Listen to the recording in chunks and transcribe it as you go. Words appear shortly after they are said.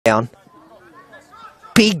down.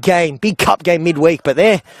 Big game, big cup game midweek, but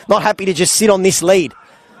they're not happy to just sit on this lead,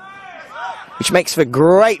 which makes for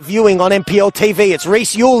great viewing on MPL TV. It's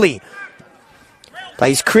Reece Yulee.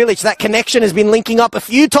 Plays Krilich. That connection has been linking up a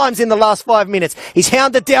few times in the last 5 minutes. He's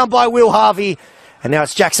hounded down by Will Harvey. And now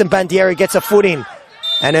it's Jackson Bandieri gets a foot in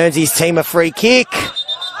and earns his team a free kick.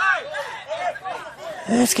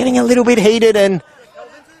 It's getting a little bit heated, and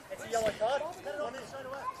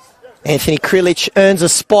Anthony Krilich earns a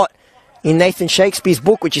spot in Nathan Shakespeare's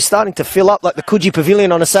book, which is starting to fill up like the Coogee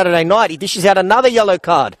Pavilion on a Saturday night. He dishes out another yellow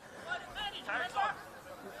card.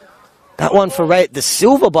 That one for Ray De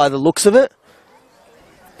Silva by the looks of it.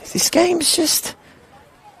 This game's just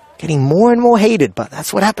getting more and more heated, but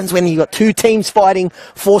that's what happens when you've got two teams fighting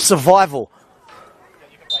for survival.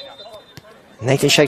 Nathan Shakespeare